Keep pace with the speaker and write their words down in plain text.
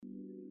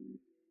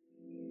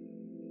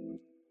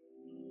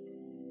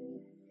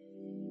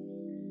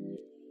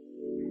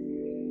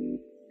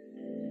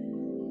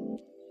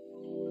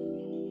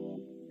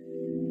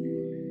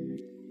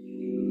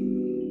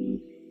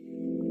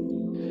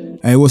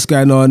Hey, what's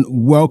going on?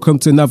 Welcome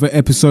to another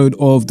episode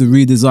of the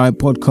Redesign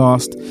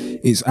Podcast.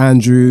 It's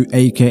Andrew,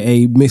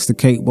 aka Mr.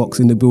 Cakebox,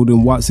 in the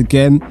building once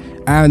again.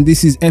 And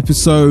this is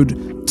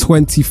episode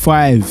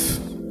 25.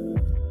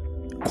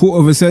 Quarter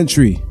of a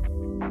century.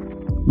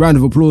 Round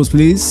of applause,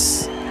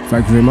 please.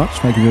 Thank you very much.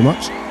 Thank you very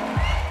much.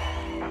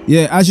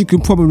 Yeah, as you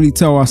can probably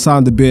tell, I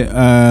sound a bit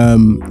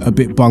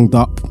bunged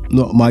up.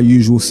 Not my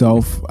usual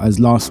self. As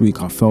last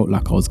week, I felt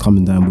like I was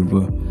coming down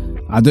with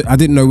I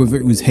didn't know whether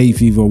it was hay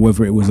fever or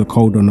whether it was a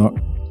cold or not.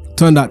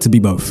 Turned out to be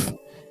both.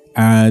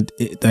 And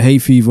the hay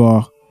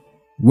fever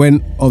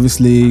went,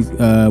 obviously,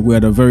 we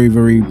had a very,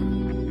 very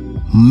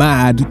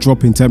mad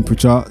drop in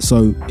temperature.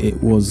 So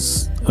it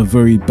was a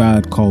very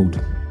bad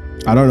cold.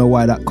 I don't know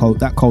why that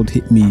cold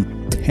hit me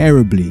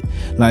terribly.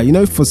 Like, you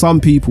know, for some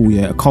people,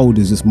 yeah, a cold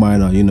is just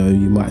minor. You know,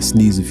 you might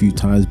sneeze a few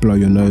times, blow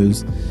your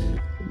nose,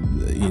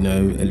 you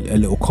know, a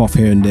little cough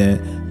here and there.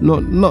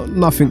 Not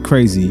nothing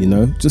crazy, you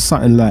know, just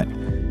something light.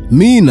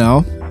 Me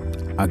now,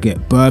 I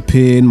get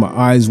burping, my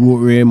eyes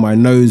watering, my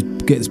nose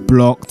gets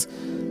blocked,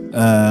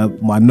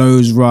 my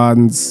nose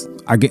runs,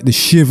 I get the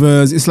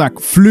shivers. It's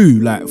like flu,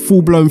 like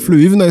full blown flu.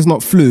 Even though it's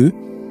not flu,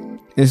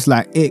 it's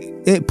like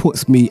it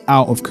puts me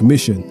out of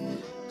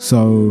commission.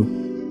 So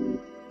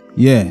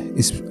yeah,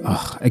 it's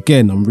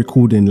again, I'm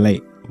recording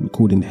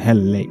hella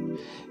late.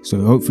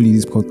 So hopefully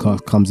this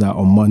podcast comes out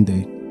on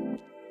Monday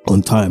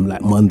on time,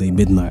 like Monday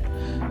midnight.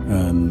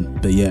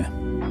 But yeah.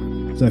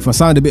 So if I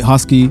sound a bit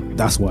husky,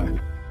 that's why.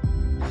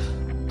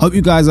 Hope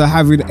you guys are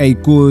having a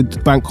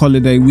good bank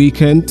holiday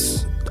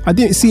weekend. I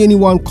didn't see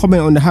anyone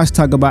comment on the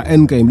hashtag about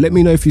Endgame. Let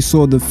me know if you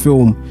saw the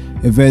film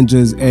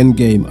Avengers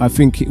Endgame.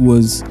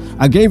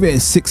 I gave it a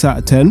 6 out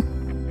of 10.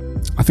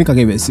 I think I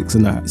gave it a 6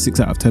 out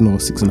of 10 or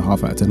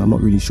 6.5 out of 10. I'm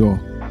not really sure.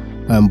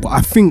 But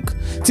I think,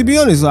 to be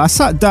honest, I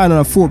sat down and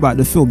I thought about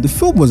the film. The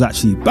film was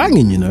actually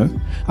banging, you know.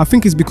 I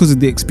think it's because of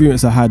the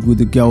experience I had with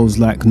the girls,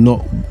 like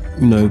not,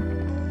 you know,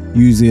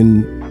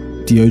 using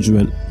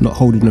deodorant, not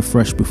holding it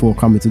fresh before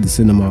coming to the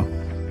cinema.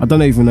 I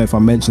don't even know if I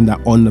mentioned that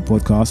on the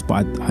podcast,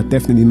 but I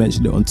definitely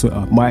mentioned it on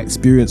Twitter. My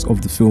experience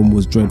of the film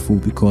was dreadful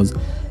because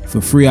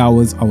for 3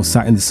 hours I was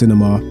sat in the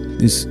cinema.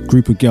 This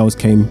group of girls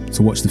came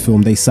to watch the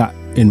film. They sat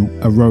in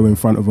a row in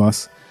front of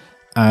us,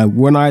 and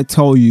when I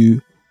tell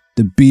you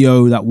the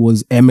BO that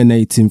was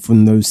emanating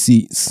from those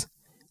seats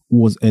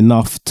was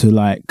enough to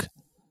like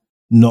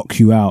knock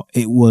you out.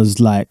 It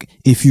was like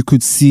if you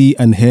could see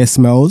and hear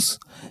smells,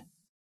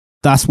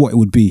 that's what it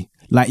would be.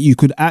 Like you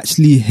could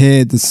actually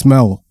hear the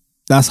smell.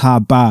 That's how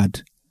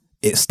bad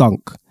it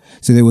stunk.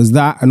 So there was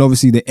that, and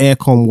obviously the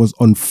aircon was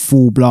on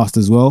full blast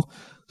as well.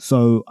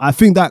 So I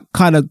think that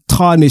kind of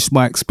tarnished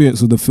my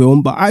experience of the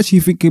film. But actually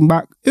thinking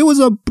back, it was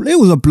a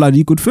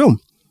bloody good film.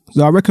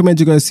 So I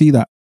recommend you go see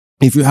that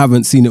if you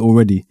haven't seen it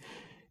already.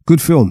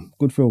 Good film.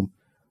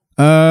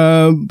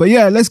 But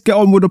yeah, let's get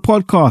on with the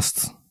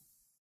podcast.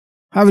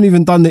 Haven't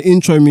even done the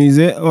intro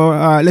music. All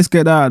right, let's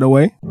get that out of the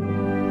way.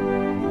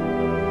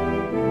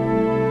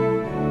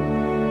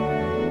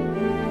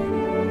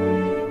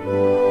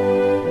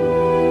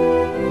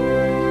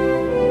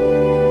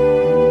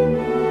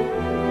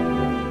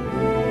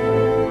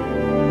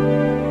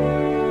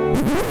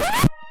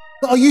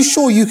 Are you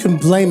sure you can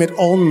blame it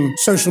on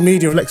social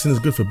media? Flexing is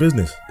good for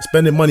business.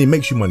 Spending money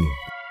makes you money.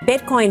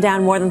 Bitcoin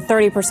down more than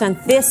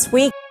 30% this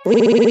week.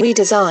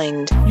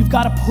 Redesigned. You've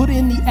got to put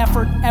in the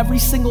effort every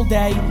single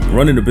day.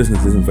 Running a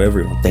business isn't for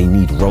everyone. They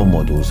need role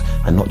models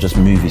and not just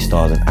movie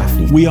stars and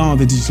athletes. We are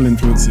the digital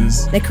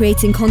influencers. They're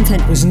creating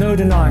content. There's no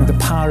denying the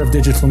power of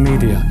digital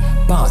media,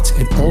 but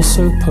it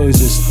also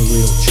poses a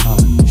real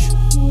challenge.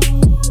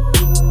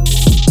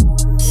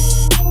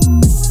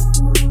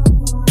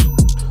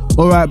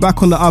 All right,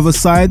 back on the other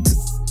side.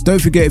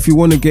 Don't forget, if you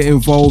want to get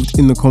involved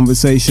in the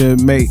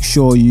conversation, make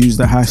sure you use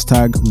the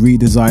hashtag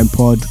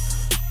RedesignPod.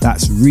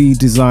 That's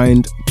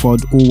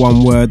RedesignedPod, all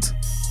one word,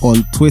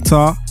 on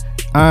Twitter.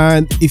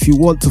 And if you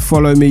want to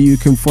follow me, you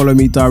can follow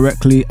me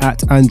directly at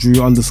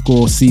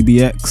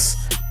Andrew_CBX,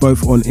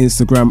 both on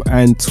Instagram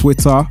and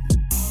Twitter.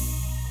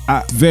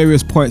 At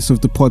various points of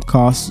the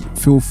podcast,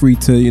 feel free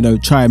to, you know,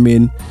 chime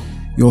in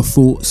your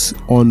thoughts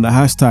on the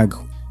hashtag.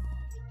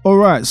 All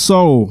right,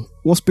 so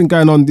what's been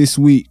going on this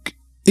week?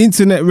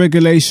 Internet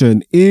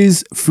regulation.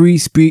 Is free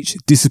speech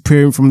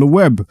disappearing from the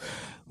web?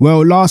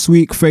 Well, last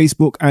week,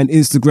 Facebook and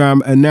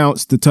Instagram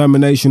announced the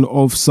termination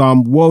of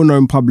some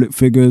well-known public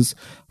figures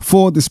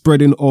for the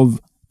spreading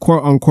of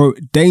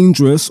quote-unquote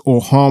dangerous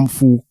or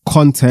harmful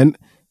content,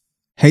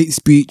 hate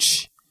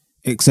speech,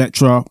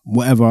 etc.,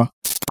 whatever.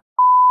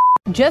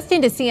 Just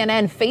into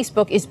CNN,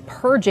 Facebook is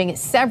purging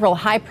several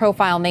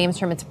high-profile names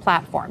from its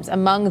platforms.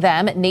 Among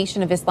them,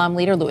 Nation of Islam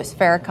leader Louis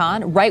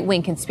Farrakhan,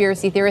 right-wing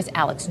conspiracy theorist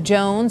Alex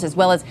Jones, as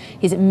well as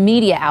his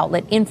media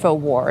outlet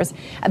InfoWars.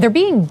 They're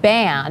being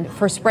banned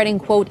for spreading,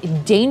 quote,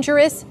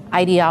 dangerous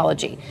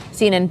ideology.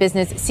 CNN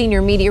Business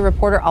senior media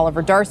reporter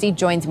Oliver Darcy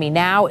joins me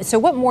now. So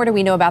what more do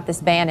we know about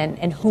this ban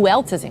and who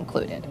else is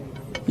included?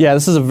 Yeah,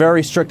 this is a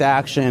very strict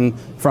action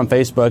from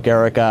Facebook,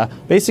 Erica.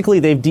 Basically,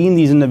 they've deemed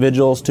these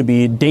individuals to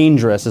be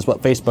dangerous, is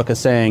what Facebook is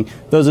saying.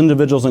 Those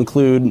individuals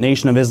include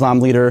Nation of Islam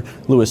leader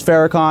Louis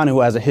Farrakhan, who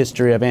has a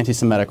history of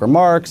anti-Semitic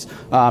remarks,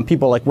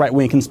 people like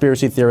right-wing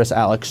conspiracy theorist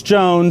Alex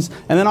Jones,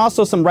 and then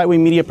also some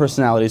right-wing media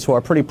personalities who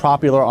are pretty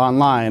popular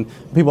online.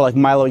 People like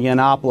Milo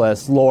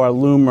Yiannopoulos, Laura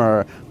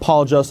Loomer,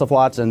 Paul Joseph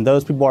Watson.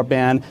 Those people are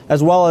banned,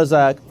 as well as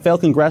failed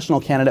congressional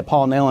candidate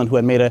Paul Nehlen, who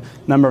had made a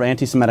number of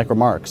anti-Semitic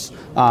remarks.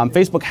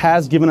 Facebook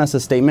has given us a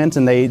statement,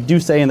 and they do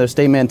say in their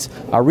statement,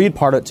 I'll read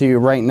part of it to you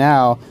right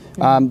now.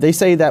 They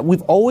say that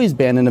we've always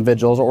banned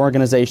individuals or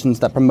organizations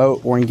that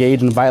promote or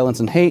engage in violence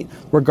and hate,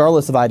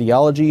 regardless of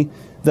ideology.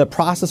 The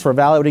process for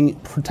evaluating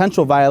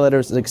potential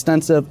violators is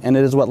extensive, and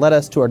it is what led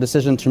us to our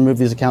decision to remove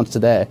these accounts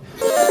today.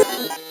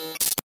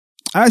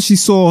 I actually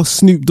saw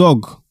Snoop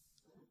Dogg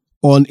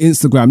on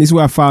Instagram. This is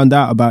where I found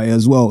out about it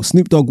as well.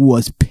 Snoop Dogg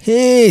was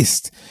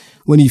pissed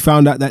when he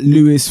found out that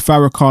Louis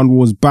Farrakhan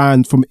was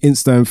banned from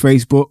Insta and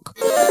Facebook.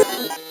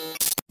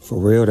 For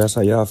real, that's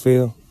how y'all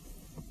feel?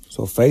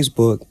 So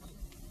Facebook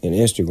and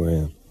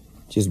Instagram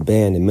just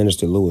banned the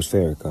Minister Louis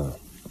Farrakhan.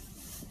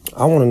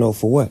 I want to know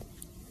for what?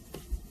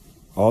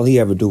 All he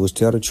ever do was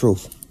tell the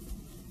truth.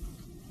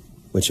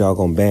 But y'all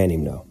gonna ban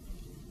him though.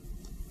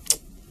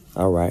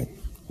 All right.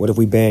 What if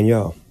we ban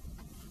y'all?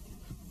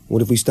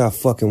 What if we stop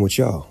fucking with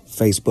y'all?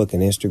 Facebook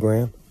and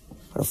Instagram?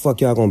 How the fuck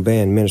y'all gonna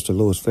ban Minister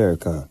Louis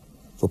Farrakhan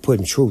for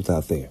putting truth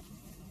out there?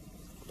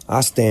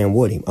 I stand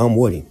with him. I'm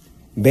with him.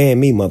 Ban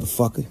me,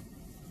 motherfucker.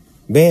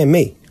 Ban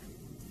me.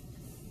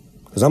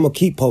 Because I'm going to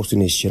keep posting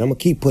this shit. I'm going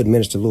to keep putting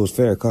Minister Louis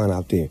Farrakhan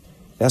out there.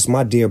 That's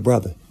my dear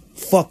brother.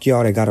 Fuck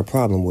y'all that got a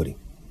problem with him.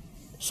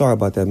 Sorry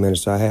about that,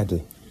 Minister. I had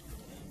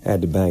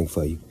to bang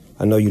for you.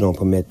 I know you don't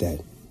permit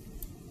that.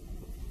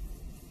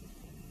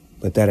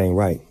 But that ain't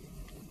right.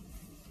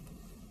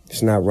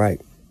 It's not right.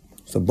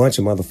 It's a bunch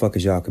of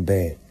motherfuckers y'all could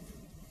ban.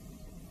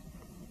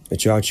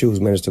 But y'all choose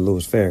Minister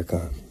Louis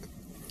Farrakhan.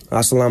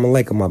 Assalamu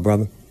alaikum, my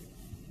brother.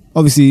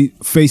 Obviously,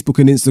 Facebook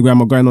and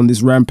Instagram are going on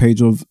this rampage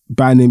of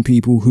banning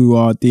people who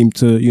are deemed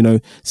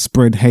to,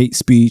 spread hate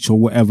speech or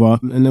whatever.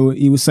 And then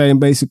he was saying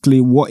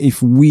basically, what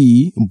if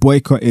we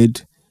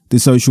boycotted the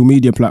social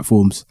media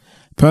platforms?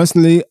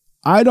 Personally,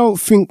 I don't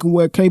think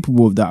we're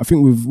capable of that. I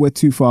think we're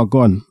too far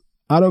gone.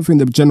 I don't think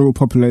the general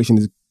population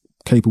is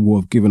capable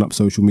of giving up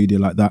social media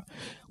like that.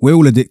 We're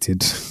all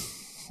addicted.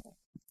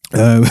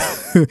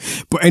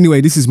 But anyway,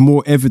 this is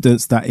more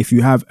evidence that if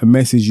you have a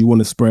message you want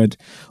to spread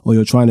or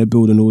you're trying to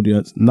build an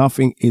audience,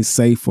 nothing is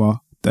safer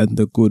than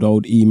the good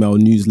old email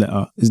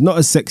newsletter. It's not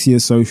as sexy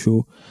as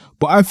social,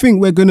 but I think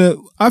we're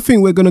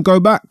gonna go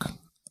back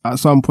at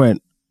some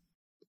point.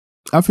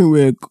 I think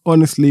we're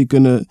honestly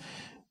gonna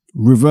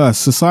reverse.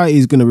 Society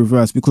is gonna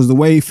reverse because the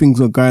way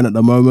things are going at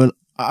the moment,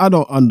 I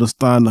don't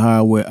understand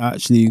how we're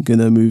actually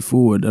gonna move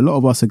forward. A lot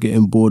of us are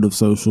getting bored of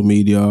social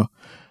media.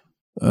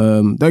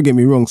 Don't get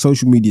me wrong,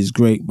 social media is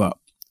great, but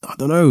I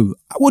don't know.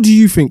 What do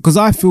you think? Because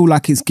I feel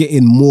like it's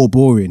getting more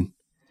boring.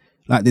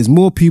 Like there's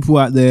more people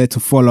out there to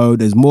follow,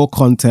 there's more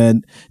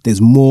content, there's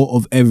more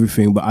of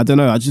everything. But I don't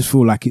know, I just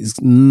feel like it's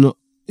not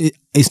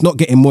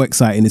getting more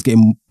exciting, it's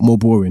getting more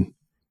boring.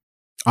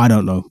 I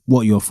don't know.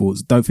 What are your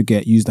thoughts? Don't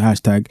forget, use the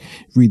hashtag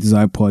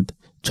RedesignPod,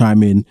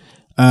 chime in.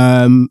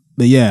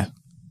 But yeah.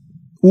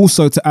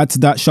 Also, to add to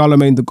that,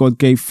 Charlemagne the God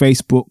gave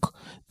Facebook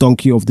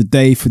Donkey of the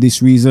Day for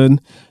this reason.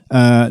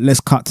 Let's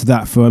cut to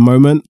that for a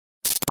moment.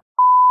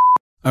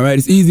 All right,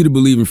 it's easy to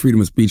believe in freedom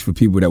of speech for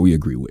people that we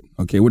agree with.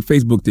 Okay, what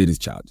Facebook did is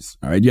childish.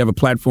 All right, you have a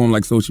platform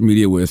like social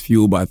media where it's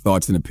fueled by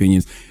thoughts and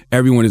opinions.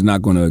 Everyone is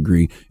not going to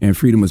agree, and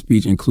freedom of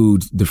speech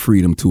includes the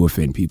freedom to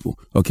offend people.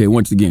 Okay,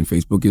 once again,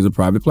 Facebook is a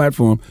private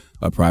platform,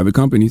 a private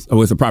company.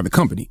 Oh, it's a private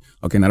company.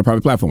 Okay, not a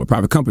private platform, a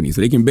private company.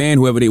 So they can ban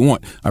whoever they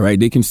want. All right,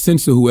 they can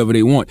censor whoever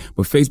they want.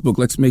 But Facebook,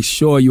 let's make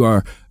sure you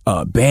are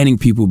banning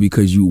people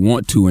because you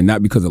want to and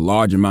not because a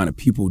large amount of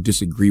people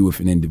disagree with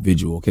an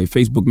individual. Okay,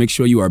 Facebook, make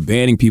sure you are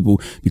banning people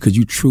because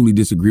you truly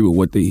disagree with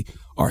what they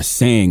are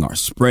saying or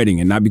spreading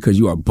and not because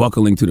you are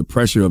buckling to the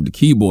pressure of the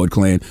keyboard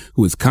clan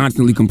who is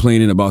constantly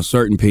complaining about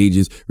certain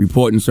pages,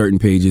 reporting certain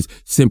pages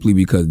simply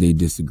because they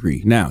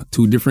disagree. Now,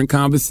 two different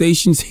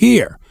conversations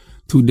here.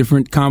 Two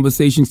different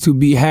conversations to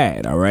be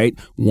had, all right?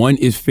 One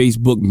is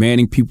Facebook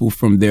banning people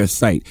from their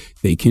site.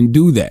 They can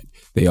do that.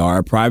 They are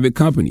a private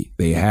company.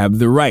 They have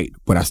the right,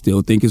 but I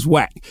still think it's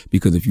whack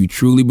because if you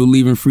truly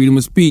believe in freedom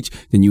of speech,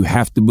 then you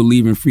have to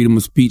believe in freedom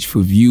of speech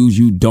for views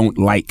you don't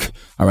like.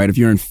 All right. If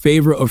you're in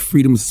favor of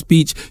freedom of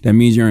speech, that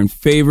means you're in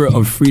favor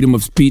of freedom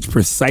of speech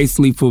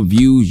precisely for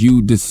views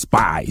you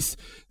despise.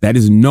 That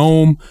is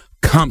Noam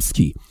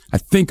Chomsky. I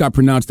think I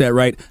pronounced that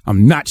right.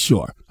 I'm not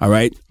sure. All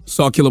right.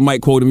 Saw Killer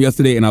Mike quote him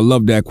yesterday and I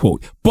love that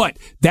quote. But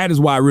that is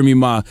why Remy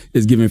Ma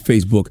is giving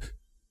Facebook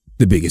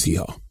the biggest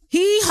hee-haw.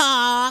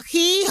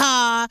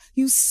 Hee-haw,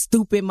 you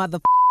stupid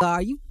motherfucker.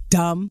 Are you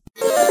dumb?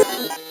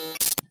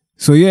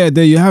 So yeah,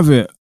 there you have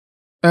it.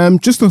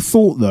 Just a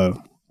thought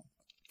though.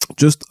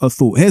 Just a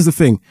thought. Here's the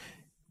thing.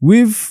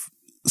 With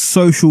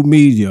social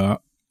media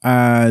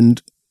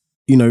and,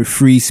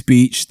 free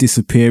speech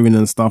disappearing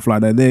and stuff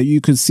like that, there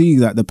you could see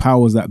that the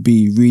powers that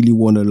be really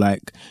want to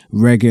like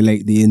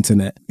regulate the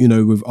internet,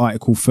 with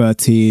Article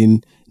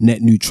 13,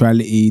 net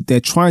neutrality. They're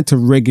trying to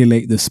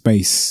regulate the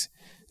space.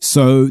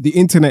 So the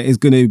internet is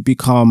going to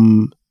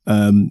become,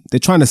 they're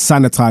trying to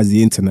sanitize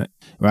the internet,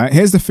 right?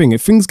 Here's the thing.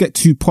 If things get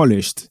too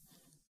polished,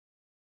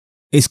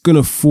 it's going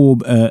to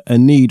form a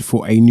need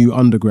for a new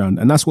underground.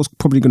 And that's what's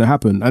probably going to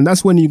happen. And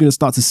that's when you're going to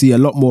start to see a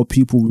lot more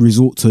people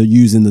resort to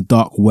using the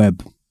dark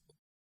web.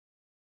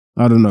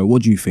 I don't know.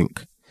 What do you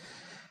think?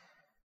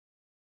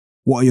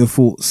 What are your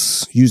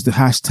thoughts? Use the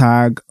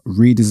hashtag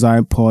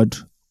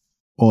RedesignPod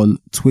on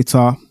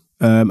Twitter.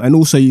 And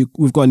also,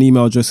 we've got an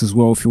email address as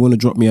well. If you want to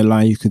drop me a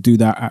line, you can do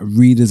that at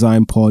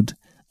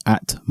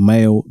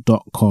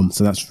redesignpod@mail.com.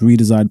 So that's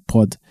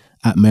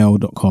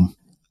redesignpod@mail.com.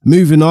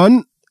 Moving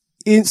on.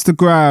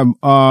 Instagram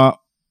are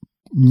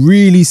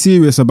really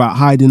serious about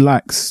hiding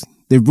likes.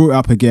 They've brought it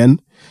up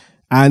again.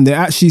 And they're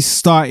actually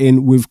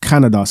starting with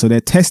Canada. So they're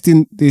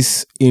testing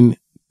this in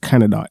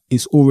Canada.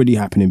 It's already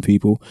happening,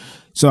 people.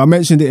 So I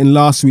mentioned it in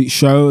last week's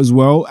show as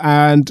well.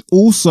 And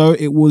also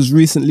it was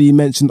recently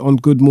mentioned on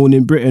Good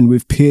Morning Britain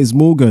with Piers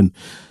Morgan.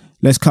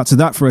 Let's cut to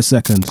that for a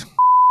second.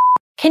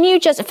 Can you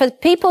just, for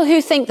people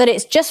who think that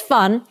it's just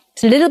fun,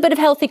 it's a little bit of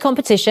healthy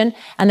competition,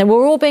 and then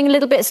we're all being a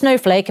little bit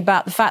snowflake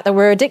about the fact that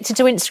we're addicted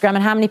to Instagram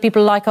and how many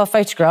people like our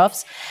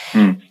photographs.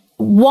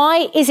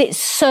 Why is it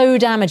so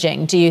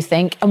damaging, do you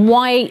think? And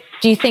why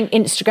do you think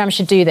Instagram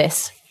should do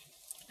this?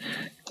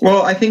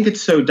 Well, I think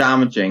it's so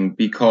damaging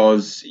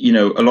because,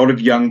 a lot of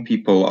young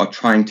people are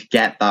trying to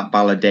get that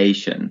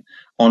validation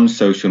on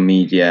social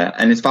media,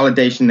 and it's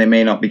validation they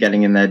may not be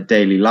getting in their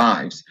daily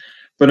lives.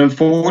 But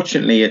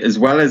unfortunately, as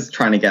well as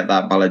trying to get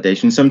that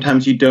validation,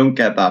 sometimes you don't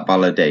get that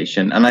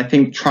validation. And I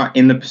think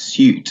in the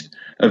pursuit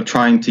of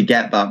trying to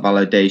get that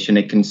validation,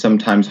 it can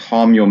sometimes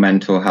harm your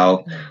mental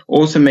health,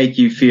 also make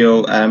you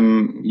feel,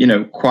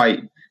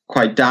 quite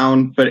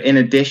down. But in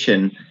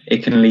addition,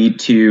 it can lead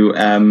to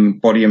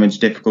body image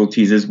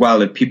difficulties as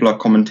well. If people are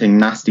commenting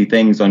nasty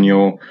things on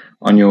your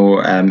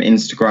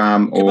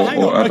Instagram or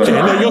other. Okay,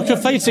 no, you're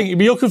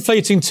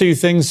conflating two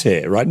things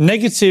here, right?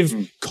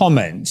 Negative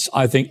comments,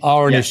 I think,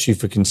 are an issue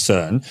for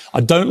concern.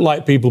 I don't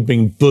like people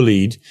being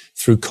bullied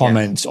through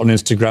comments on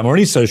Instagram or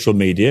any social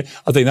media.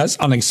 I think that's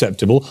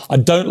unacceptable. I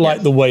don't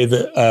like the way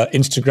that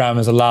Instagram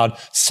has allowed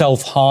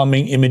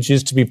self-harming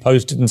images to be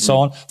posted and so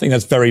on. I think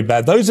that's very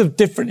bad. Those are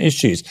different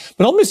issues.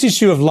 But on this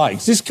issue of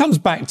likes, this comes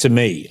back to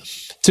me,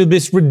 to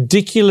this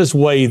ridiculous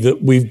way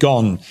that we've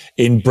gone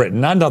in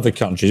Britain and other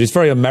countries. It's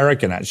very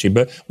American, actually,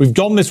 but we've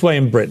gone this way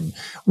in Britain,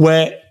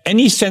 where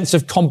any sense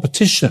of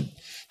competition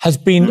has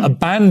been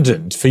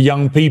abandoned for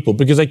young people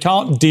because they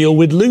can't deal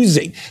with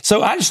losing.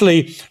 So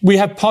actually, we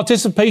have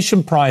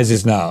participation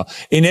prizes now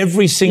in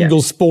every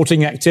single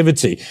sporting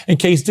activity in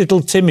case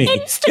little Timmy...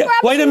 Instagram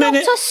is not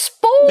a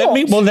sport.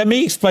 Let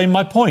me explain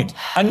my point.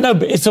 And no,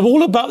 but it's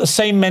all about the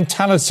same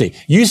mentality.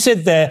 You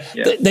said there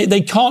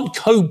they can't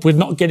cope with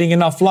not getting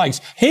enough likes.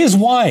 Here's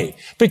why.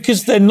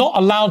 Because they're not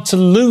allowed to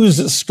lose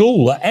at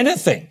school at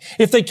anything.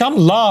 If they come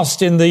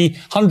last in the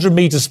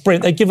 100-meter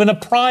sprint, they're given a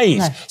prize.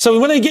 No. So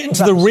when they get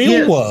into the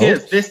real world,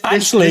 if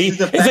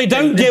they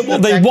don't get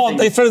what they want,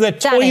 they throw their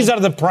toys out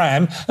of the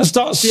pram and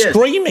start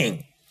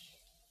screaming.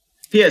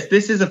 Yes,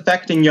 this is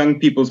affecting young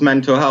people's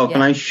mental health.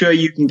 And I'm sure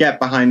you can get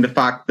behind the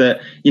fact that,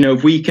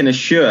 if we can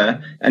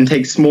assure and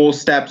take small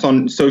steps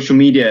on social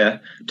media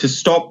to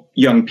stop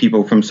young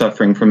people from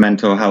suffering from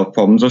mental health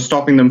problems or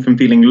stopping them from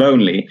feeling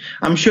lonely,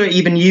 I'm sure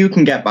even you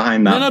can get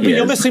behind that. No, but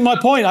you're missing my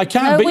point. I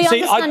can. No, but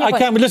see, I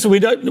can. But listen, we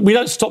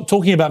don't stop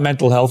talking about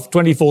mental health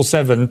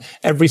 24/7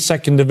 every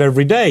second of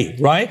every day,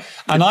 right?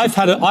 And I've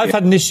had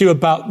an issue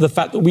about the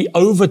fact that we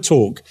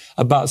over-talk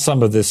about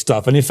some of this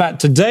stuff. And in fact,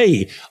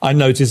 today I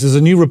noticed there's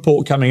a new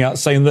report coming out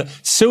saying that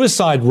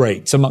suicide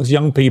rates amongst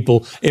young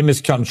people in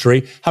this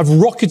country have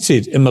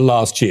rocketed in the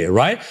last year,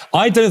 right?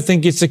 I don't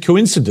think it's a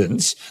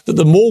coincidence that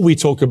the more we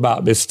talk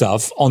about this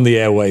stuff on the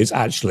airwaves,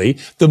 actually,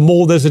 the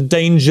more there's a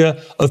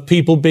danger of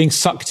people being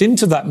sucked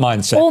into that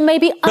mindset. Or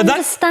maybe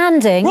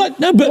understanding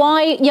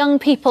why young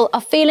people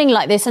are feeling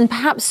like this, and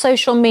perhaps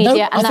social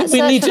media and that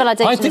search for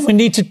validation. I think we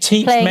need to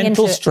teach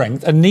mental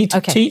strength and need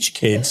to teach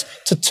kids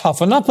to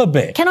toughen up a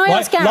bit. Can I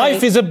ask Gary?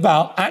 Life is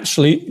about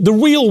actually the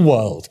real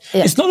world.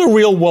 Yeah. It's not a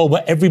real world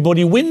where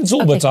everybody wins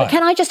all the time.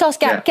 Can I just ask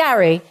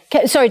Gary?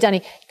 Sorry,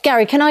 Danny.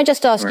 Gary, can I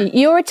just ask you?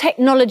 You're a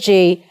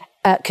technology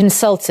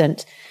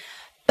consultant,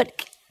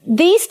 but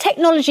these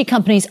technology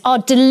companies are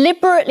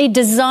deliberately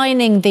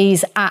designing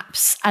these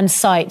apps and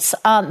sites,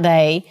 aren't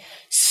they,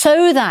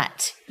 so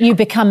that you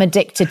become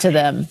addicted to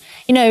them?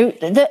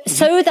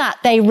 So that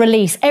they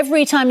release,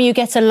 every time you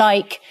get a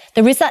like,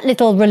 there is that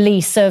little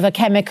release of a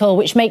chemical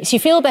which makes you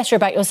feel better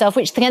about yourself,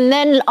 which can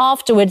then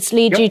afterwards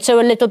lead you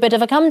to a little bit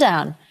of a come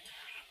down.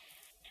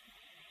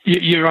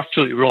 You're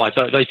absolutely right.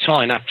 They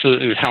tie in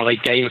absolutely with how they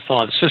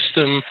gamify the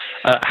system,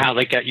 how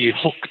they get you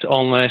hooked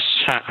on this,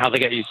 how they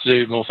get you to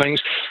do more things.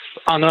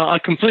 And I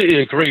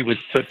completely agree with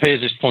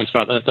Piers' point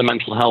about the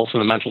mental health and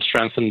the mental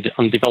strength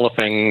and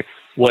developing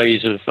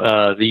ways of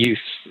the youth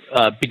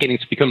beginning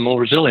to become more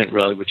resilient,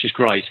 really, which is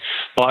great.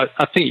 But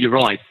I think you're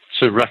right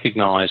to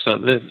recognise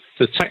that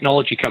the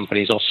technology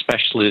companies are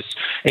specialists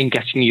in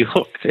getting you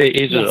hooked. It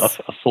is a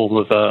form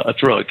of a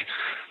drug.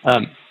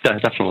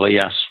 Definitely,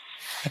 yes.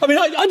 I mean,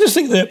 I just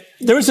think that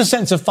there is a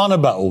sense of fun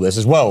about all this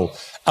as well.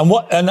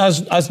 And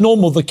as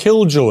normal, the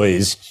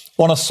killjoys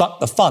want to suck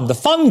the fun. The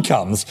fun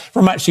comes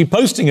from actually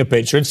posting a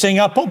picture and seeing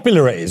how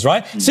popular it is,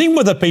 right? Seeing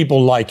whether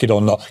people like it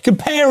or not.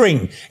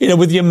 Comparing,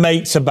 with your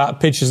mates about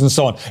pictures and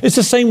so on. It's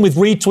the same with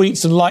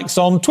retweets and likes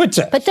on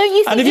Twitter. But don't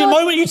you think... And if the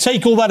moment you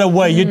take all that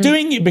away, you're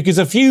doing it because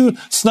a few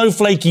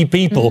snowflakey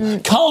people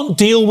can't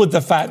deal with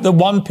the fact that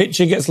one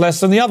picture gets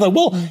less than the other.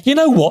 Well, you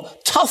know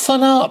what?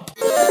 Toughen up.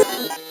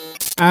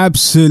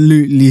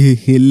 Absolutely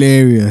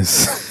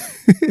hilarious.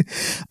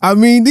 I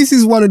mean, this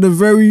is one of the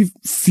very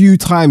few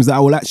times that I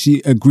will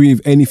actually agree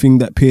with anything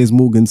that Piers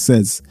Morgan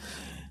says.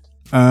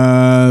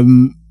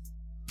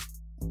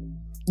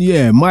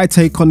 Yeah, my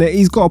take on it,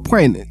 he's got a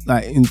point,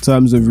 like in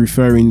terms of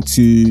referring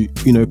to,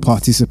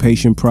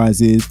 participation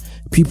prizes.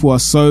 People are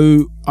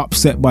so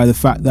upset by the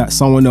fact that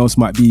someone else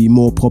might be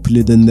more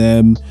popular than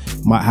them,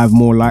 might have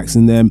more likes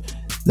than them.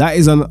 That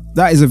is a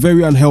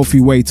very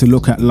unhealthy way to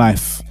look at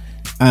life.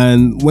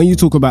 And when you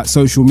talk about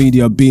social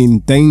media being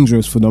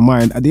dangerous for the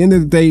mind, at the end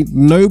of the day,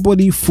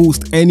 nobody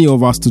forced any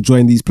of us to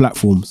join these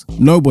platforms.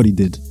 Nobody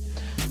did.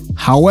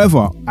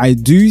 However, I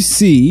do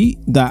see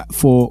that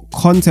for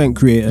content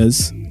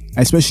creators,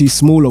 especially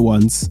smaller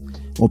ones,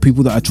 or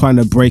people that are trying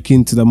to break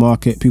into the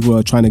market, people who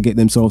are trying to get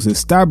themselves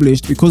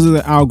established, because of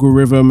the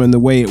algorithm and the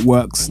way it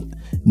works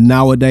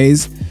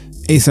nowadays,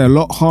 it's a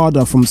lot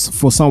harder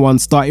for someone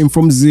starting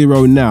from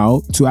zero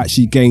now to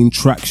actually gain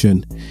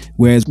traction.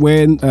 Whereas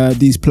when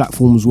these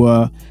platforms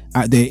were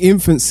at their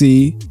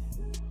infancy,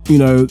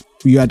 you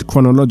had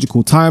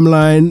chronological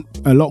timeline,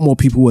 a lot more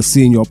people were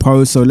seeing your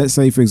posts. So let's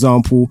say, for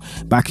example,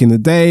 back in the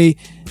day,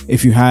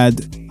 if you had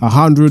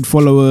 100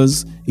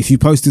 followers, if you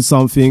posted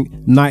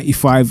something,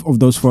 95 of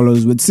those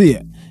followers would see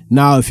it.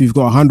 Now, if you've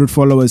got 100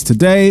 followers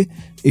today,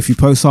 if you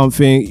post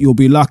something, you'll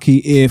be lucky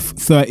if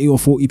 30 or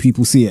 40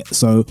 people see it.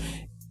 So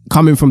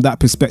coming from that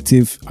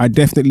perspective, I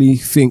definitely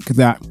think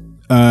that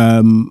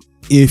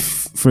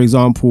if, for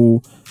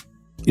example,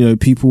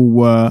 people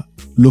were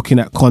looking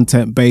at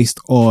content based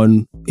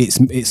on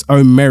its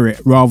own merit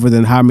rather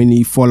than how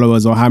many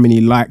followers or how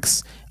many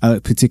likes a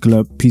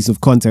particular piece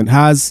of content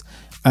has,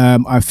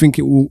 I think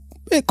it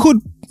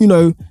could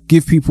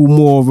give people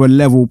more of a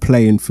level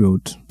playing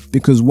field.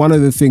 Because one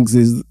of the things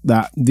is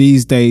that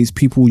these days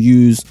people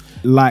use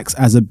likes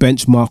as a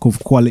benchmark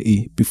of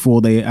quality before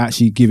they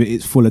actually give it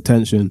its full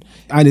attention.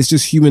 And it's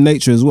just human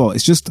nature as well.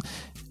 It's just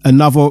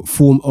another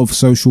form of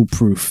social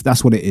proof.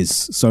 That's what it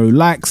is. So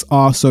likes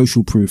are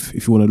social proof,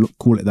 if you want to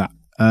call it that.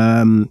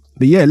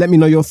 But yeah, let me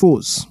know your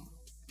thoughts.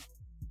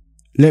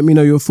 Use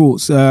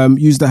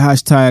the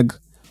hashtag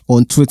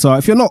on Twitter.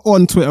 If you're not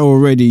on Twitter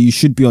already, you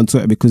should be on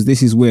Twitter because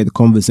this is where the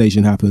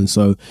conversation happens.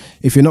 So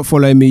if you're not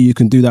following me, you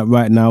can do that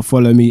right now.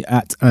 Follow me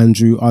at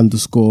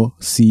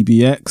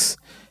Andrew_CBX.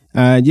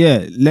 And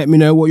yeah, let me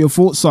know what your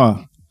thoughts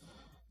are.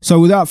 So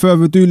without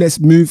further ado, let's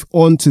move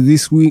on to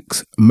this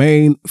week's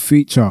main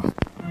feature.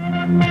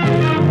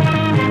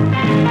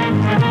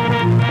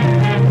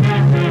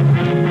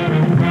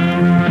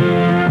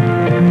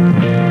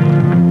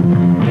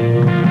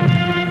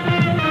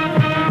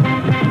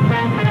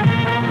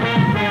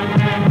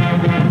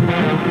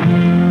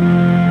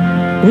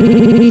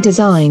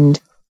 Redesigned.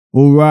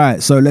 All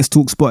right, so let's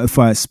talk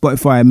Spotify.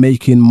 Spotify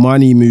making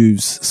money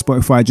moves.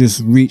 Spotify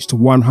just reached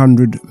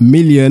 100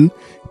 million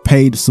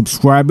paid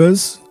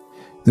subscribers.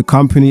 The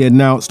company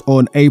announced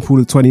on April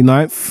the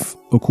 29th,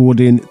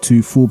 according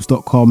to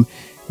Forbes.com,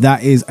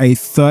 that is a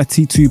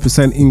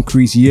 32%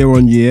 increase year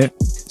on year.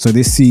 So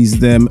this sees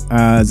them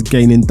as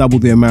gaining double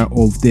the amount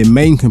of their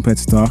main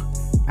competitor,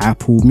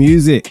 Apple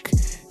Music,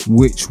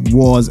 which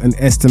was an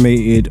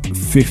estimated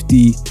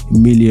 50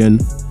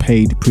 million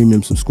paid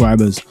premium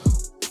subscribers.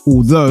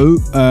 Although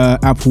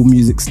Apple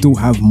Music still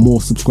have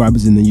more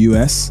subscribers in the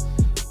US.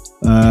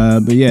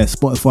 But yeah,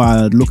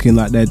 Spotify are looking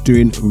like they're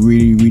doing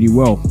really, really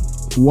well.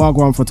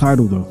 Wagwan for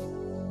Tidal though.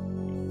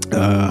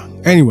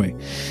 Anyway,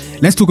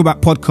 let's talk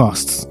about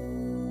podcasts.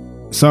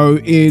 So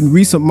in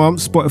recent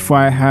months,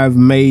 Spotify have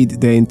made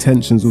their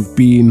intentions of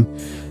being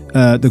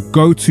the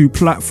go-to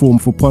platform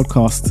for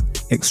podcasts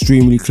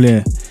extremely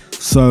clear.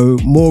 So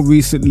more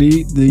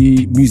recently,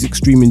 the music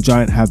streaming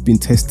giant have been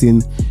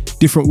testing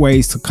different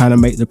ways to kind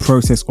of make the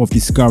process of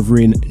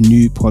discovering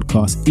new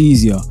podcasts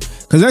easier.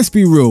 Because let's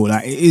be real,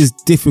 like it is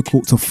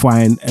difficult to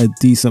find a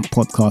decent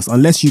podcast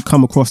unless you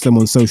come across them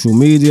on social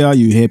media,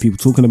 you hear people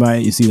talking about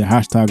it, you see the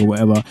hashtag or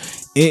whatever.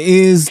 It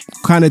is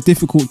kind of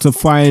difficult to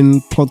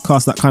find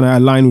podcasts that kind of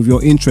align with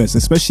your interests,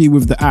 especially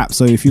with the app.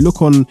 So if you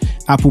look on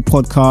Apple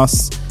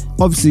Podcasts,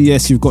 obviously,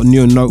 yes, you've got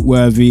New and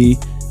Noteworthy.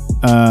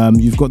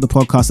 You've got the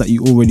podcast that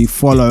you already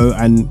follow,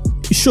 and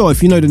sure,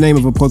 if you know the name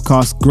of a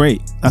podcast,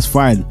 great, that's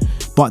fine.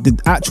 But the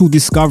actual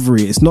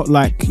discovery, it's not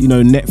like,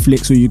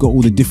 Netflix where you got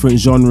all the different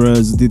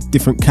genres, the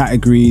different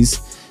categories.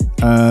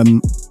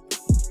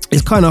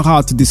 it's kind of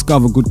hard to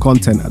discover good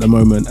content at the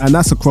moment, and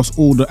that's across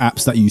all the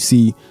apps that you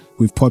see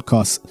with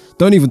podcasts.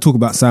 Don't even talk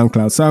about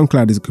SoundCloud.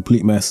 SoundCloud is a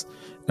complete mess.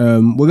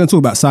 We're going to talk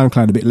about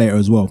SoundCloud a bit later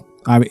as well.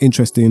 I have an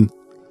interesting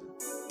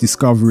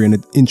discovery and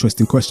an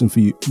interesting question for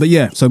you. But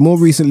yeah, so more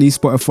recently,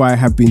 Spotify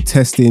have been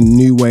testing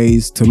new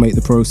ways to make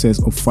the process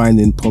of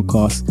finding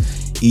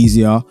podcasts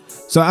easier.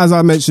 So as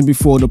I mentioned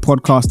before, the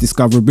podcast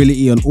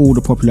discoverability on all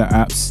the popular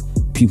apps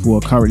people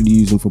are currently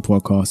using for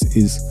podcasts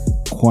is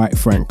quite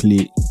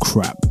frankly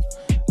crap.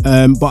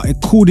 But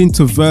according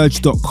to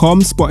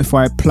Verge.com,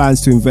 Spotify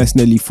plans to invest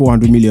nearly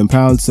 £400 million,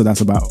 so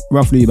that's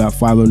roughly about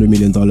 $500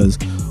 million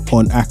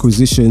on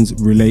acquisitions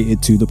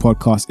related to the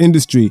podcast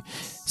industry.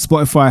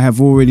 Spotify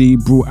have already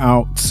brought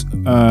out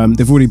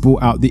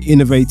the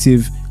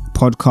innovative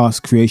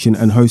podcast creation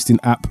and hosting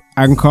app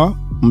Anchor.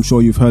 I'm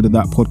sure you've heard of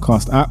that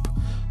podcast app.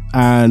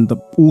 And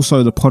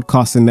also the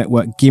podcasting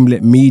network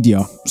Gimlet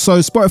Media. So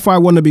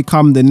Spotify want to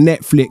become the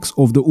Netflix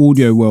of the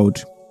audio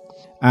world.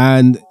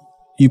 And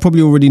you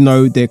probably already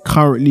know they're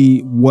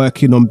currently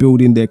working on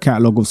building their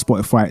catalogue of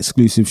Spotify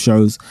exclusive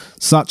shows,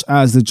 such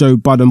as the Joe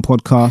Budden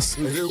podcast.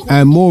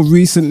 And more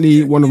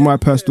recently, one of my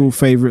personal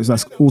favourites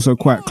that's also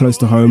quite close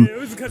to home,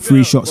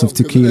 3 Shots of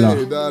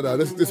Tequila.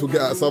 This will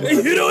get out some.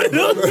 You're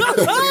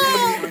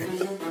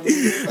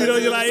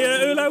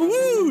like,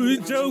 woo,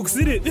 jokes,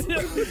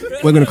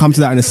 innit? We're going to come to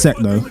that in a sec,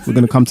 though. We're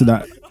going to come to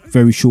that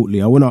very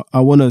shortly. I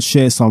want to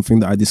share something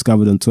that I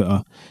discovered on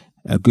Twitter.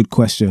 A good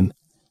question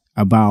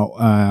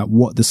about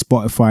what the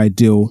Spotify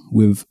deal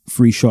with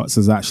 3 Shots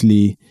has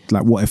actually,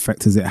 like, what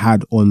effect has it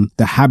had on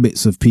the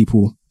habits of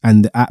people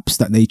and the apps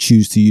that they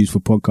choose to use for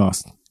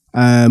podcasts.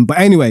 But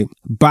anyway,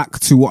 back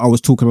to what I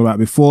was talking about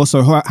before.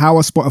 So how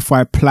are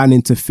Spotify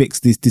planning to fix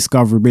this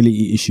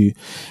discoverability issue?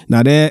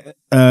 Now, they're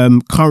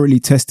currently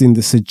testing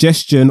the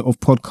suggestion of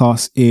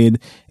podcasts in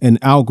an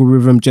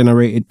algorithm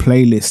generated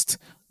playlist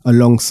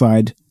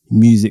alongside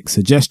music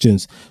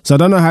suggestions. So I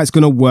don't know how it's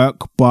going to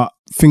work, but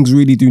things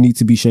really do need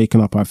to be shaken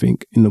up, I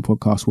think, in the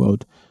podcast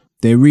world.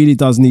 There really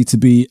does need to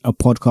be a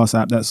podcast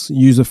app that's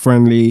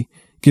user-friendly,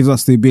 gives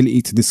us the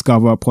ability to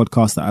discover a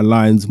podcast that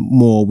aligns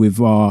more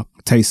with our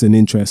tastes and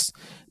interests.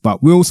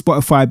 But will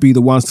Spotify be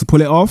the ones to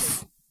pull it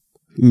off?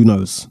 Who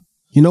knows?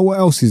 You know what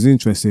else is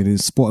interesting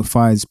is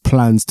Spotify's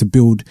plans to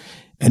build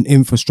an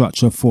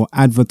infrastructure for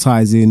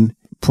advertising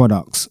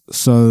products.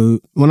 So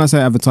when I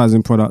say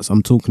advertising products,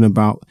 I'm talking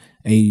about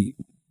a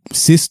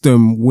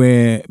system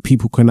where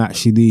people can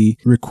actually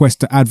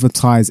request to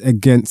advertise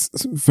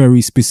against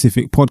very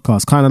specific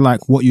podcasts, kind of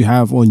like what you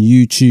have on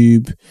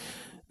YouTube,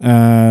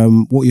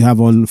 what you have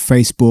on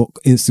Facebook,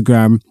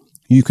 Instagram.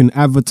 You can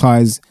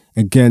advertise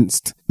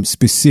against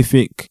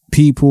specific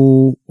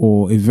people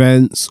or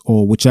events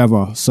or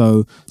whichever.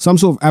 So some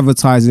sort of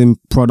advertising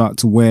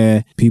product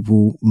where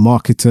people,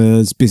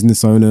 marketers,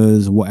 business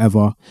owners,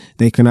 whatever,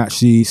 they can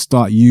actually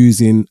start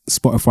using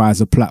Spotify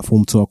as a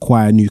platform to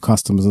acquire new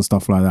customers and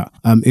stuff like that.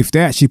 If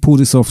they actually pull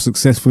this off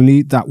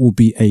successfully, that will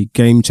be a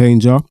game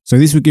changer. So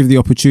this would give the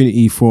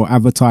opportunity for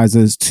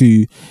advertisers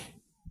to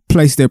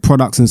place their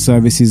products and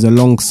services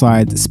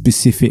alongside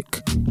specific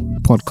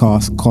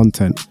podcast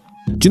content.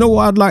 Do you know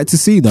what I'd like to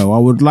see, though? I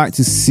would like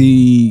to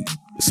see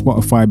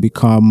Spotify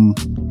become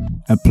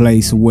a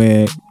place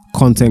where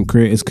content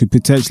creators could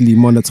potentially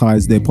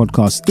monetize their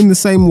podcasts in the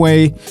same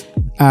way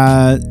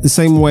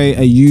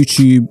a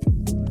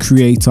YouTube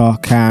creator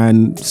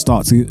can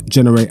start to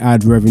generate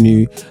ad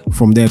revenue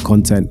from their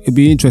content. It'd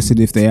be interesting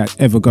if they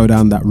ever go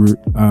down that route.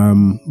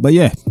 But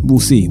yeah,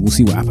 we'll see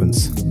what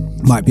happens.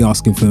 Might be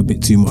asking for a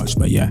bit too much,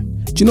 but yeah.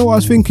 Do you know what I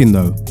was thinking,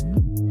 though?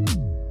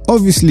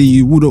 Obviously,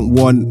 you wouldn't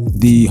want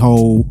the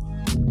whole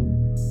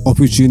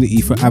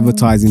opportunity for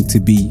advertising to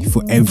be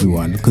for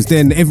everyone, because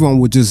then everyone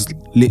would just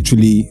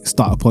literally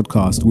start a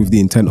podcast with the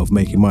intent of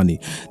making money.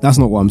 That's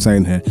not what I'm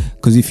saying here,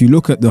 because if you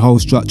look at the whole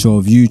structure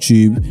of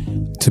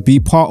YouTube, to be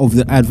part of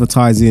the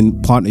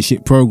advertising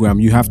partnership program,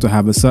 you have to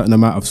have a certain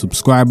amount of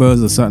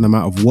subscribers, a certain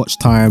amount of watch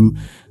time,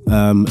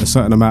 a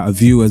certain amount of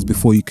viewers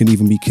before you can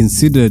even be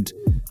considered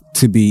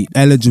to be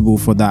eligible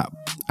for that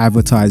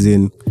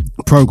advertising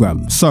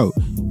program. So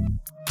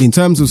in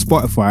terms of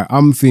Spotify,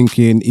 I'm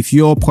thinking if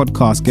your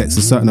podcast gets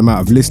a certain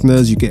amount of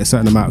listeners, you get a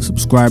certain amount of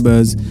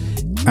subscribers,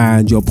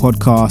 and your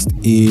podcast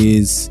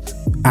is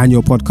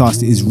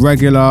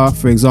regular,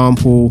 for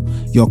example,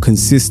 you're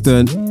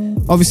consistent.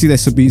 Obviously, there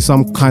should be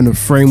some kind of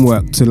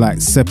framework to like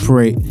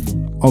separate,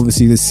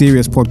 obviously, the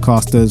serious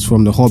podcasters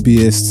from the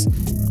hobbyists,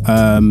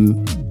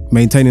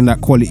 maintaining that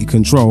quality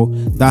control.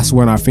 That's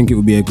when I think it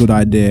would be a good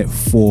idea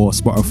for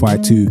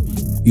Spotify to,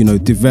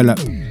 develop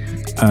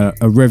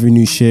a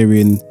revenue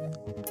sharing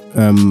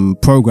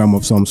program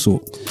of some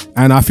sort.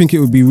 And I think it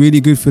would be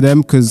really good for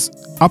them, because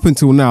up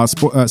until now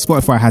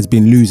Spotify has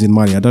been losing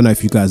money. I don't know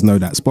if you guys know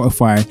that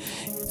Spotify,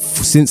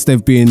 since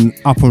they've been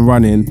up and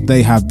running,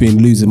 they have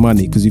been losing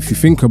money, because if you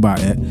think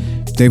about it,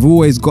 they've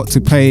always got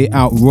to pay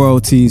out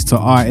royalties to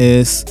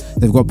artists,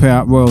 they've got to pay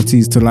out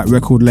royalties to like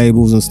record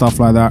labels and stuff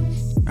like that.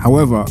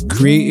 However,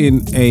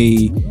 creating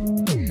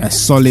a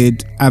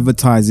solid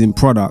advertising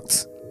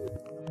product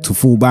to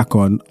fall back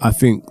on, I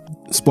think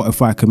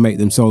Spotify can make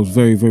themselves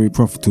very, very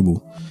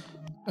profitable.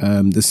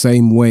 The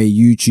same way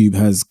YouTube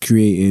has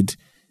created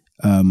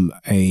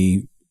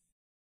a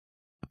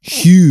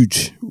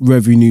huge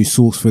revenue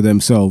source for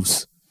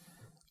themselves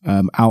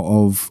out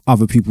of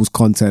other people's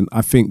content.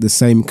 I think the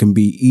same can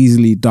be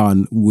easily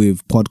done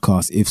with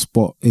podcasts if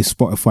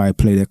Spotify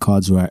play their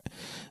cards right.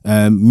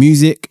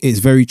 Music, it's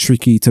very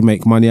tricky to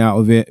make money out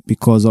of it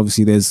because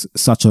obviously there's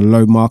such a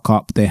low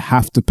markup. They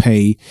have to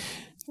pay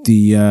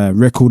the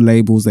record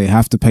labels, they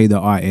have to pay the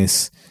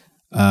artists.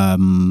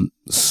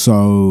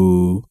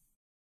 So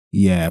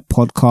yeah,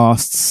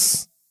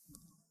 podcasts,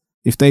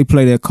 if they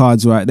play their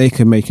cards right, they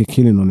can make a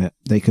killing on it.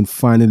 They can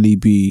finally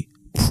be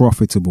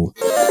profitable.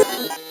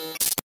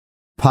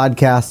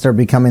 Podcasts are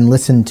becoming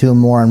listened to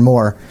more and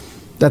more.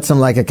 That's from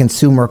like a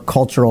consumer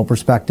cultural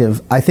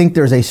perspective. I think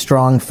there's a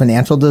strong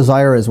financial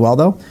desire as well,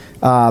 though.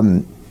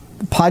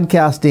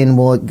 Podcasting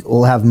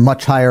will have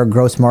much higher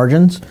gross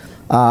margins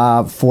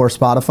for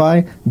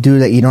Spotify due to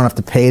that you don't have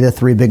to pay the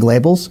 3 big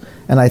labels.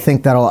 And I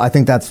think there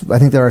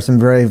are some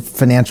very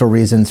financial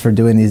reasons for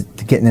getting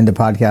into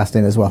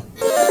podcasting as well.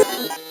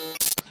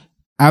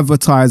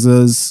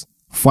 Advertisers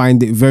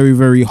find it very,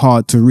 very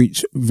hard to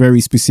reach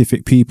very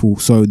specific people.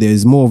 So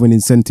there's more of an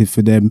incentive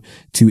for them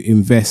to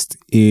invest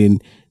in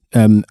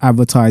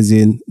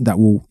advertising that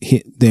will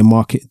hit their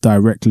market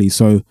directly.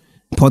 So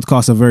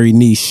podcasts are very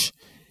niche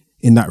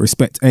in that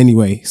respect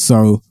anyway.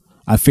 So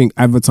I think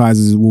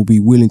advertisers will be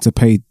willing to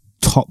pay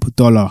top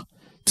dollar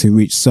to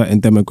reach certain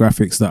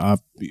demographics that are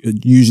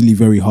usually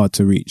very hard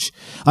to reach.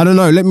 I don't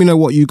know. Let me know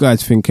what you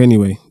guys think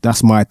anyway.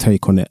 That's my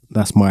take on it.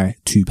 That's my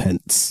 2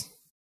 pence.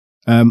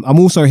 I'm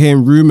also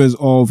hearing rumors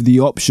of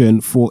the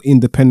option for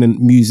independent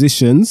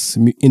musicians,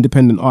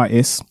 independent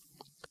artists,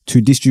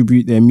 to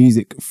distribute their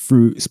music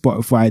through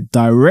Spotify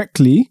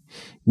directly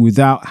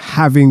without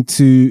having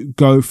to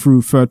go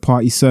through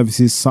third-party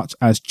services such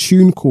as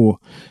TuneCore,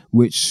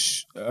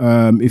 which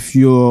if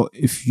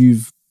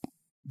you've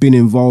been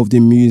involved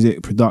in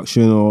music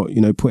production or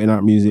putting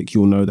out music,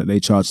 you'll know that they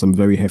charge some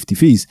very hefty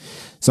fees.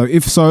 So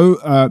if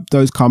so,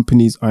 those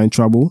companies are in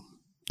trouble.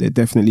 They're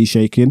definitely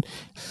shaking.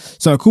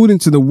 So according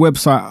to the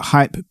website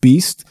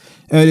Hypebeast,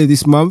 earlier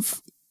this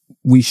month,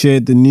 we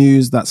shared the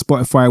news that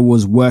Spotify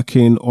was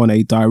working on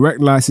a direct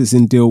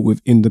licensing deal with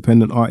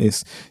independent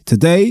artists.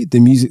 Today, the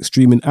music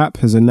streaming app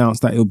has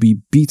announced that it'll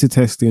be beta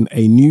testing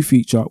a new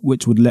feature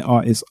which would let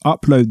artists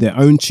upload their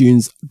own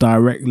tunes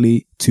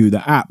directly to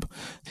the app.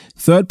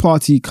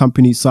 Third-party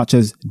companies such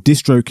as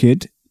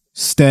DistroKid,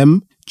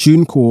 Stem,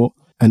 TuneCore,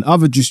 and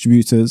other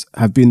distributors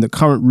have been the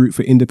current route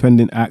for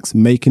independent acts,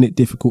 making it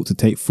difficult to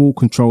take full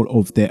control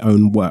of their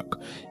own work.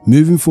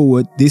 Moving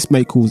forward, this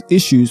may cause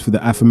issues for the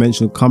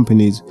aforementioned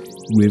companies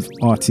with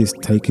artists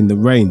taking the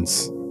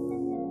reins.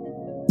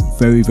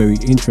 Very, very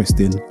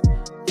interesting.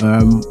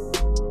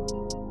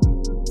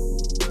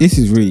 This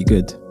is really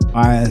good.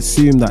 I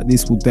assume that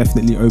this will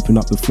definitely open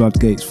up the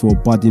floodgates for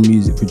budding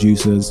music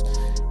producers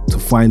to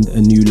find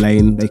a new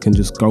lane. They can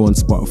just go on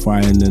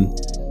Spotify and then,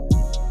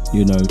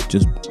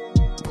 just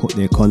put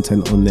their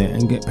content on there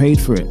and get paid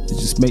for it. It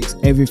just makes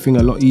everything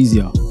a lot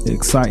easier.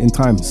 Exciting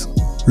times.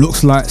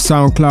 Looks like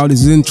SoundCloud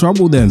is in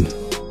trouble then.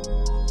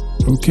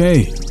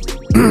 Okay.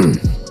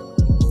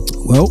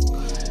 Well,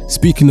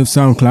 speaking of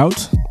SoundCloud,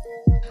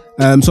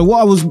 so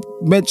what I was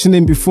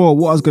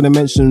going to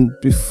mention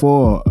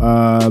before,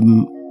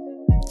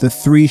 the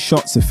 3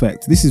 shots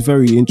effect. This is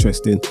very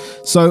interesting.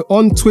 So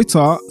on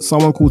Twitter,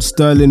 someone called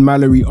Sterling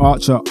Mallory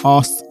Archer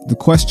asked the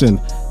question,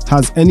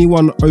 has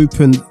anyone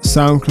opened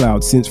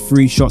SoundCloud since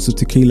 3 shots of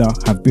tequila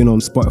have been on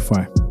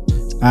Spotify?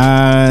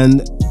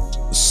 And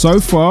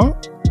so far,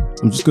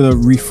 I'm just going to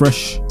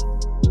refresh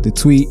the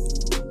tweet.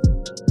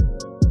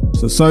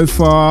 So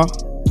far,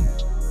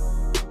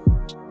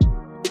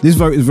 this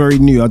vote is very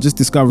new. I just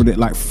discovered it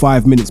like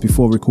 5 minutes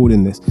before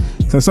recording this.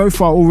 So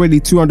far already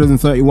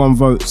 231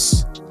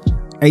 votes.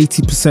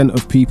 80%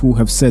 of people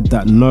have said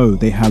that no,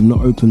 they have not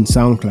opened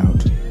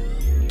SoundCloud.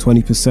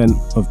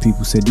 20% of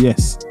people said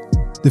yes.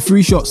 The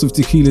 3 shots of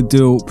tequila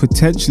deal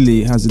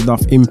potentially has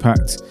enough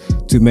impact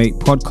to make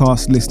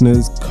podcast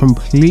listeners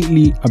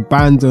completely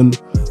abandon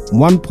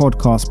one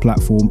podcast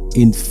platform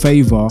in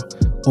favor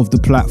of the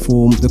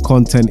platform the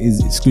content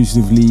is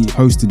exclusively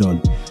hosted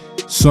on.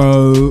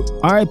 So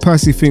I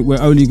personally think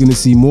we're only going to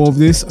see more of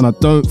this, and I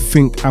don't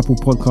think Apple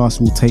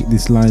Podcasts will take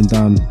this line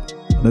down.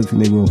 I don't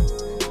think they will.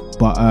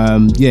 But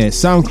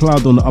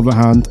SoundCloud on the other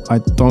hand, I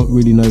don't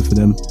really know for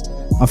them.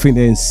 I think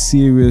they're in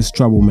serious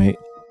trouble, mate.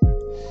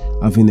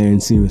 I think they're in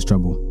serious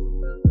trouble.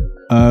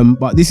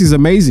 But this is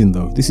amazing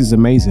though. This is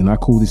amazing. I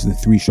call this the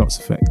 3 shots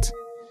effect.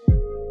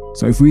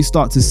 So if we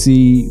start to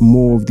see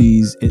more of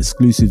these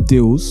exclusive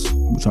deals,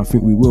 which I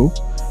think we will,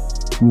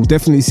 we'll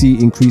definitely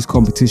see increased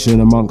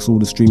competition amongst all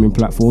the streaming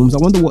platforms. I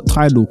wonder what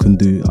Tidal can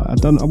do. I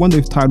wonder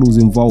if Tidal's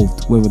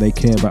involved, whether they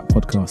care about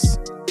podcasts.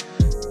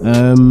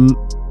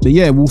 But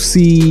yeah, we'll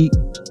see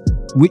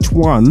which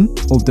one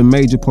of the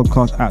major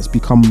podcast apps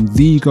become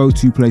the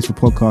go-to place for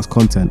podcast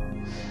content.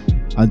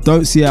 I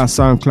don't see how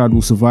SoundCloud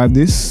will survive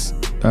this,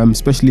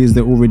 especially as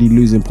they're already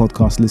losing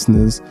podcast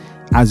listeners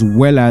as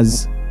well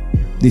as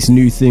this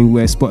new thing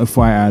where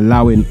Spotify are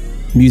allowing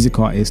music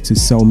artists to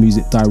sell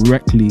music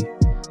directly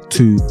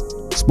to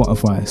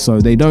Spotify, so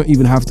they don't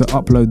even have to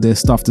upload their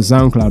stuff to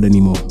SoundCloud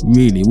anymore.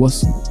 Really,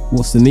 what's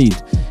the need?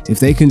 If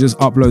they can just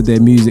upload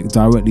their music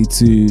directly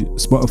to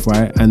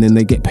Spotify and then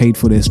they get paid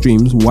for their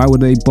streams, why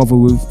would they bother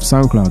with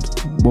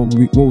SoundCloud?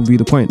 What would be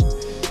the point?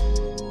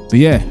 But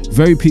yeah,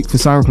 very peak for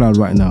SoundCloud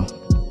right now.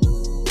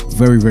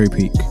 Very, very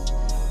peak.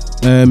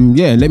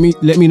 Yeah, let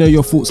me know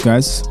your thoughts,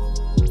 guys.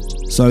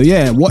 So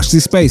yeah, watch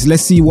this space.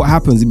 Let's see what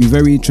happens. It'd be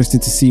very interesting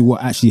to see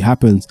what actually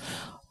happens.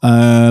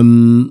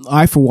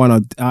 I for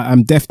one,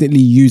 I'm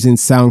definitely using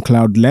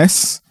SoundCloud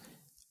less,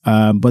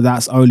 but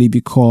that's only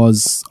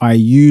because I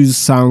use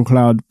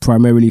SoundCloud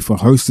primarily for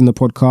hosting the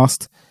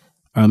podcast.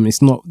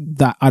 It's not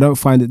that I don't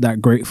find it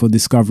that great for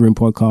discovering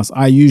podcasts.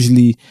 I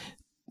usually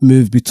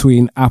move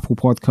between Apple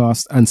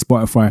Podcasts and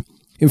Spotify.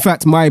 In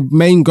fact, my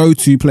main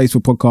go-to place for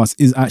podcasts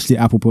is actually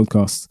Apple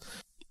Podcasts.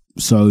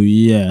 So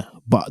yeah,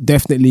 but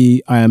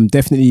I am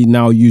definitely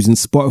now using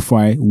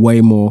Spotify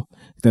way more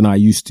than I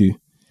used to.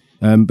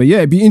 But yeah,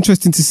 it'd be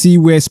interesting to see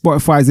where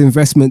Spotify's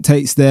investment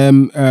takes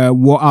them,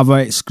 what other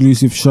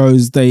exclusive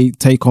shows they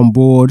take on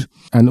board,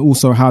 and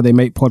also how they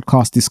make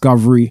podcast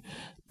discovery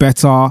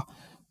better.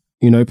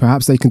 You know,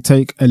 perhaps they can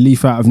take a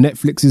leaf out of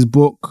Netflix's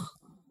book,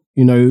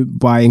 you know,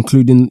 by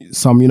including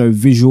some, you know,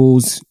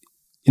 visuals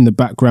in the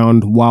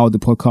background while the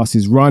podcast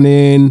is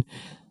running.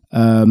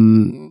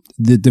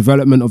 The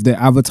development of their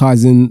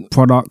advertising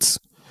products,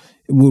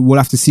 we'll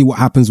have to see what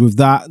happens with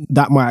that.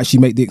 That might actually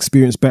make the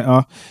experience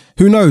better.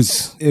 Who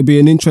knows? It'll be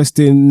an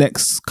interesting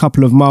next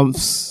couple of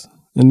months,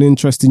 an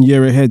interesting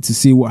year ahead to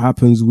see what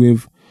happens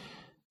with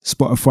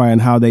Spotify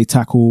and how they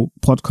tackle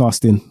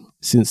podcasting,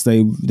 since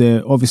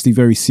they're obviously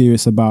very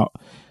serious about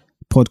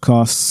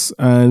podcasts.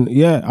 And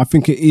yeah, I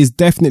think it is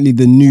definitely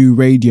the new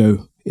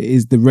radio. It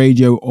is the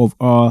radio of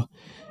our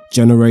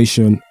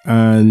generation.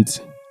 And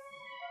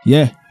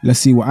yeah, let's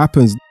see what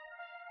happens.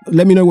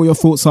 Let me know what your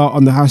thoughts are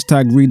on the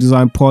hashtag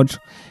Redesign Pod.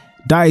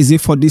 That is it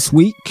for this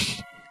week.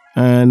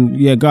 And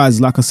yeah, guys,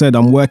 like I said,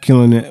 I'm working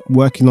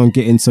on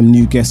getting some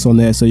new guests on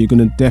there. So you're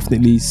going to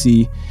definitely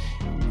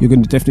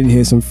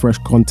hear some fresh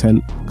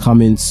content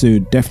coming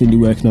soon. Definitely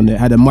working on it.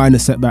 Had a minor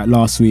setback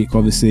last week,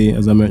 obviously,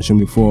 as I mentioned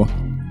before.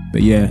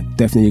 But yeah,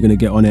 definitely going to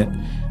get on it.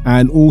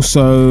 And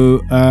also,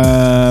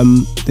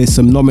 there's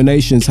some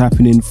nominations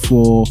happening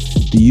for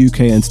the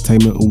UK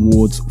Entertainment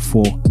Awards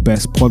for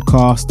Best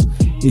Podcast.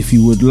 If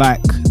you would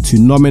like to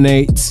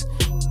nominate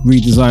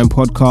Redesign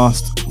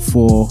Podcast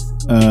for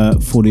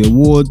the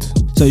award,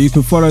 so you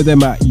can follow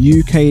them at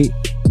UK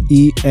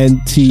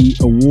ENT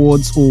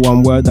Awards, all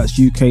one word. That's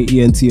UK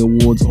ENT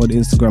Awards on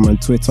Instagram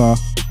and Twitter.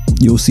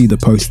 You'll see the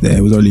post there.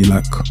 It was only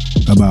like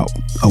about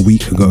a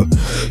week ago.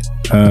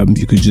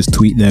 You could just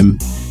tweet them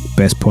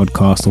Best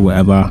Podcast or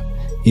whatever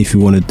if you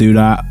want to do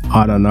that.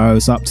 I don't know,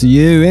 it's up to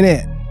you,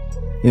 innit?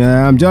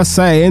 Yeah, I'm just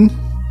saying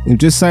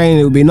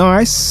it would be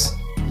nice.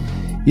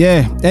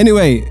 Yeah,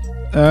 anyway,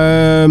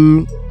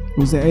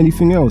 was there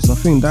anything else? I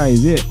think that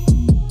is it.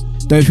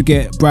 Don't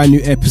forget, brand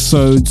new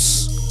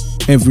episodes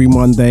every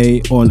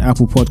Monday on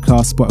Apple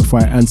Podcasts,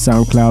 Spotify and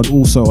SoundCloud,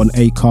 also on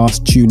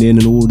Acast, TuneIn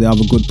and all the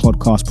other good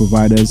podcast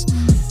providers.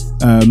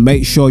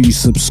 Make sure you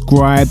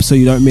subscribe so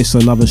you don't miss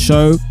another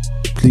show.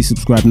 Please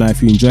subscribe now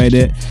if you enjoyed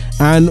it.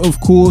 And of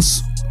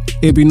course,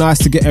 it'd be nice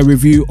to get a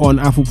review on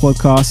Apple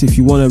Podcasts. If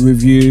you want a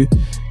review,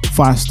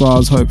 5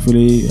 stars,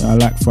 hopefully. I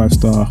like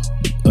 5-star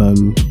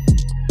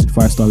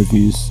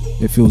reviews.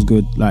 It feels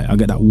good. Like, I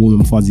get that warm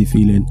and fuzzy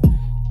feeling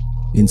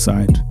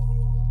inside.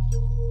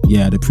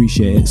 Yeah, I'd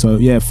appreciate it. So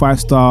yeah,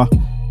 5-star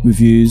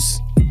reviews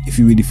if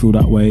you really feel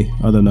that way.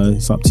 I don't know,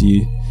 it's up to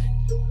you.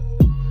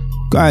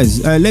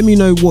 Guys, let me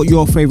know what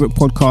your favorite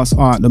podcasts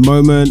are at the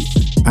moment,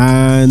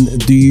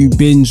 and do you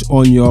binge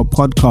on your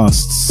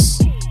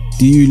podcasts?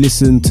 Do you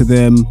listen to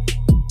them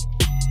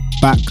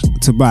back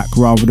to back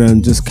rather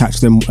than just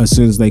catch them as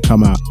soon as they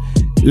come out?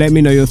 Let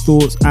me know your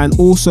thoughts, and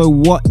also,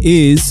 what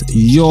is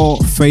your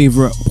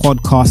favorite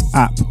podcast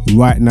app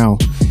right now?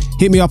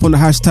 Hit me up on the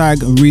hashtag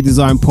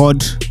Redesign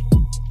Pod.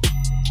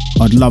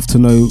 I'd love to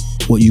know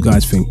what you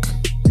guys think.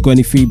 Got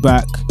any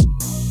feedback?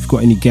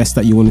 Got any guests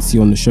that you want to see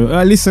on the show?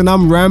 Listen,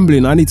 I'm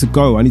rambling. I need to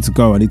go.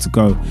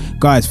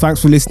 Guys,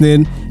 thanks for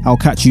listening. I'll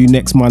catch you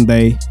next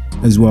Monday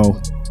as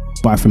well.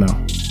 Bye for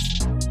now.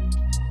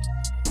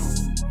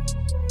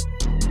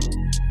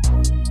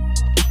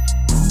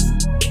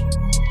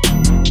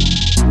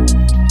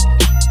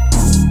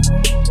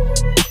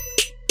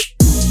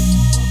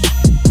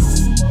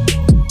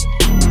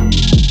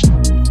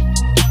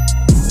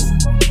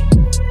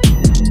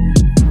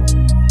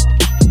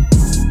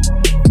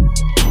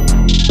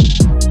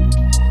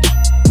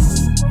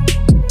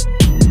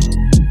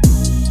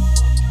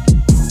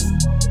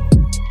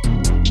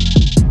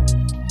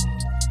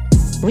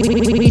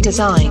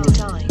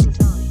 Redesigned.